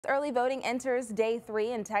early voting enters day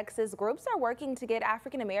 3 in Texas, groups are working to get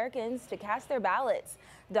African Americans to cast their ballots.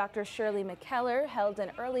 Dr. Shirley McKellar held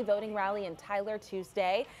an early voting rally in Tyler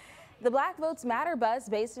Tuesday. The Black Votes Matter bus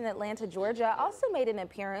based in Atlanta, Georgia, also made an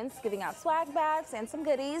appearance, giving out swag bags and some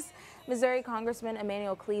goodies. Missouri Congressman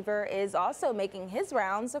Emmanuel Cleaver is also making his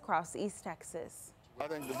rounds across East Texas. I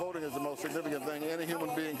think the voting is the most significant thing any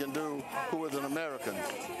human being can do who is an American.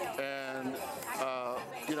 And,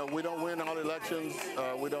 we don't win all elections,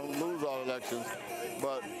 we don't lose all elections,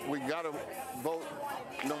 but we got to vote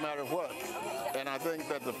no matter what. And I think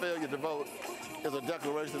that the failure to vote is a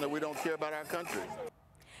declaration that we don't care about our country.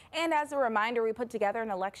 And as a reminder, we put together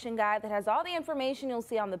an election guide that has all the information you'll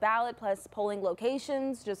see on the ballot, plus polling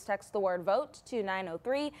locations. Just text the word VOTE to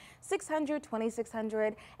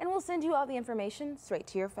 903-600-2600, and we'll send you all the information straight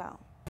to your phone.